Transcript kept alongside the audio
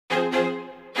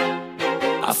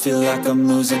feel like I'm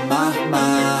losing my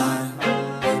mind.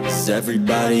 Is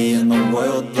everybody in the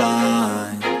world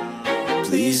blind?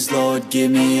 Please, Lord, give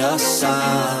me a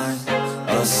sign,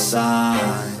 a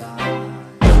sign.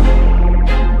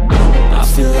 I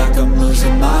feel like I'm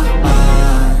losing my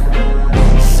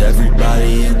mind. Is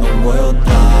everybody in the world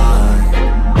blind?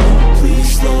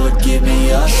 Please, Lord, give me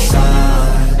a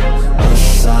sign, a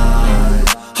sign.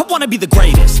 I wanna be the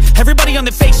greatest. Everybody on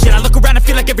the fake shit. I look around and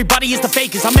feel like everybody is the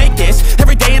fakest. I make this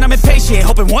every day and I'm impatient,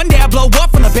 hoping one day I blow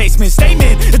up from the basement.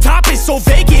 Statement, the top is so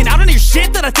vacant. I don't hear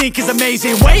shit that I think is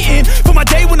amazing. Waiting for my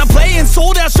day when I'm playing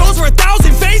sold out shows for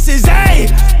 1,000 faces. Hey,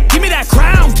 give me that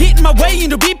crown, get in my way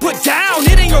and to be put down.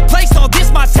 It ain't your place, all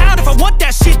this my town. If I want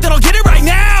that shit, then I'll get it right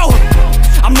now.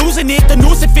 I'm losing it, the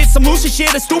noose it fits. I'm losing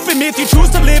shit, a stupid myth. You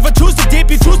choose to live or choose to dip.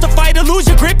 You choose to fight or lose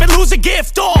your grip and lose a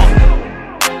gift.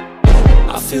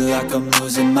 I feel like I'm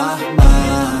losing my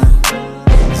mind.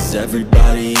 Is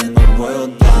everybody in the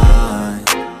world blind?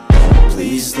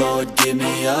 Please, Lord, give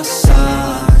me a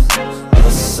sign,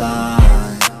 a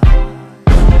sign.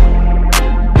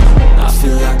 I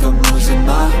feel like I'm losing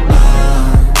my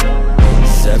mind.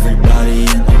 Is everybody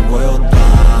in the world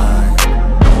blind?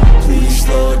 Please,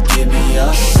 Lord, give me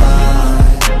a sign,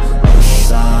 a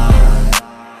sign.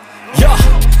 Yeah.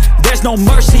 There's no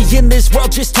mercy in this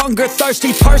world, just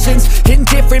hunger-thirsty persons in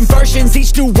different versions.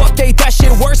 Each new update, that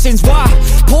shit worsens. Why?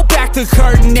 Pull back the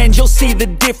curtain and you'll see the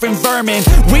different vermin.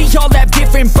 We all have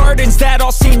different burdens that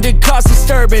all seem to cause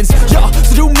disturbance. Yo,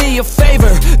 so do me a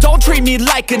favor, don't treat me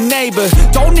like a neighbor.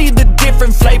 Don't need the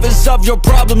different flavors of your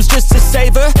problems just to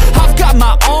savor. I've got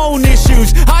my own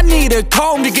issues, I need a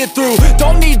comb to get through.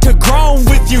 Don't need to groan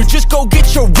with you, just go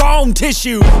get your own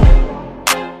tissue.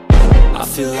 I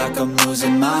feel like I'm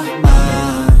losing my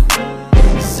mind.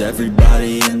 Is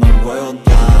everybody in the world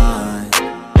blind?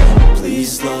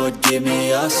 Please, Lord, give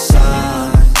me a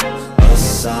sign, a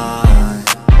sign.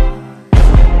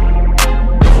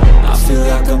 I feel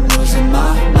like I'm losing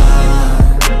my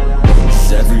mind.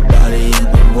 Is everybody in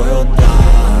the world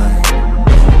blind?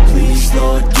 Please,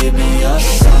 Lord, give me a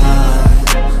sign,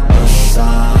 a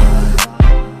sign.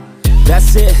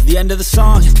 That's it, the end of the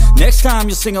song. Next time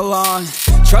you'll sing along.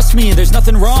 Trust me, there's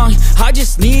nothing wrong. I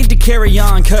just need to carry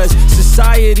on, cause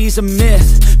society's a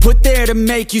myth put there to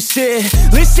make you sit.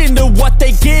 Listen to what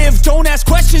they give. Don't ask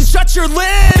questions, shut your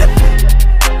lid.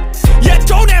 Yeah,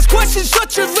 don't ask questions,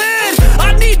 shut your lid.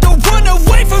 I need to run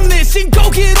away from this and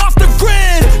go get off the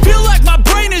grid. Feel like my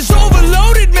brain is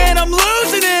overloaded, man, I'm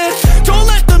losing it. Don't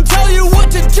let them tell you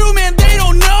what to do, man, they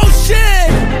don't know shit.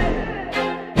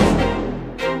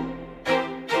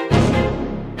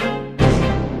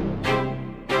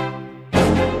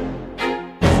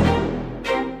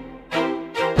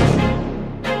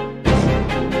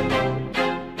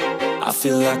 I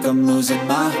feel like I'm losing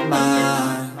my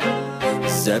mind.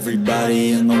 Is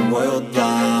everybody in the world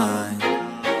blind?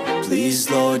 Please,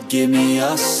 Lord, give me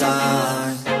a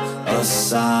sign, a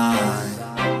sign.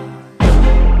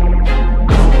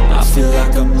 I feel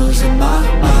like I'm losing my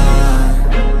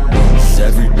mind. Is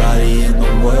everybody in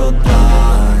the world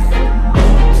blind?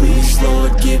 Please,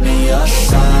 Lord, give me a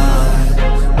sign,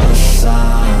 a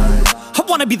sign. I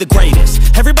wanna be the greatest.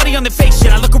 Everybody on the fake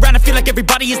shit. I look around and feel like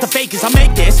everybody is the fakest. I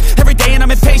make this every day and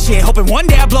I'm impatient, hoping one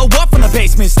day I blow up from the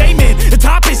basement. Statement, the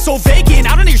top is so vacant.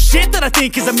 I don't hear shit that I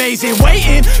think is amazing.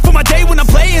 Waiting for my day when I'm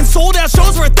playing sold out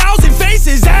shows for 1,000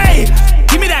 faces. Hey,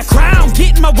 give me that crown,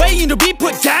 get in my way and to be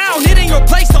put down. It ain't your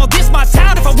place, all this my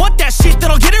town. If I want that shit, then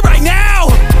I'll get it right now.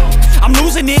 I'm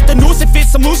losing it, the noose it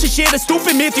fits. I'm losing shit, a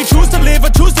stupid myth. You choose to live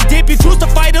or choose to dip. You choose to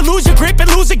fight or lose your grip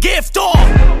and lose a gift.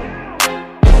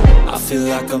 I feel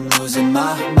like I'm losing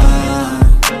my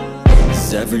mind.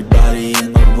 Is everybody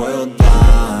in the world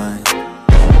blind?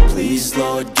 Please,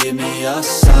 Lord, give me a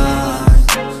sign,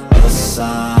 a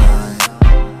sign.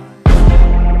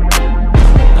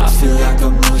 I feel like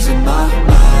I'm losing my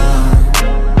mind.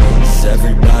 Is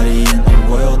everybody in the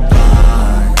world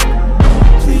blind?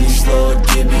 Please, Lord,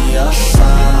 give me a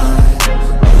sign,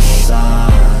 a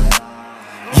sign.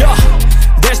 Yeah.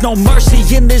 There's no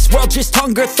mercy in this world, just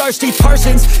hunger-thirsty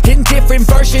persons in different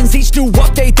versions. Each new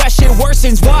update, that shit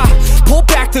worsens. Why? Pull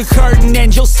back the curtain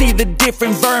and you'll see the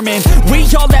different vermin. We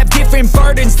all have different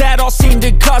burdens that all seem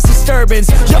to cause disturbance.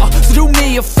 Yo, so do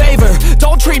me a favor,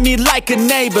 don't treat me like a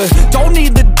neighbor. Don't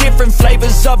need the different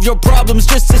flavors of your problems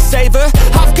just to savor.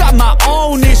 I've got my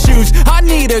own issues, I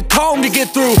need a comb to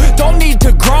get through. Don't need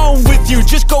to groan with you,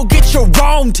 just go get your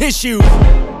own tissue.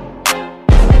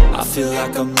 I feel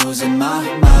like I'm losing my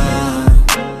mind.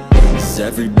 Is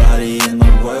everybody in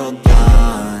the world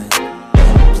blind?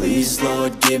 Please,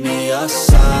 Lord, give me a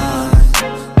sign,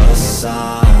 a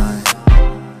sign.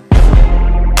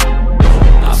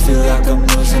 I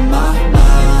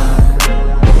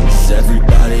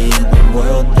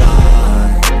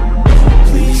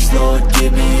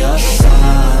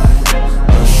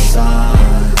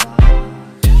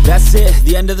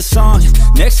end of the song.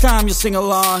 Next time you'll sing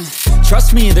along.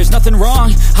 Trust me, there's nothing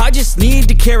wrong. I just need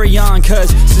to carry on, cause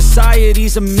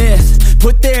society's a myth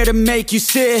put there to make you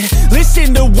sit.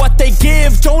 Listen to what they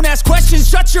give. Don't ask questions,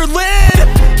 shut your lid.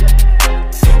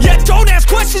 Yeah, don't ask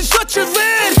questions, shut your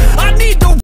lid. I need the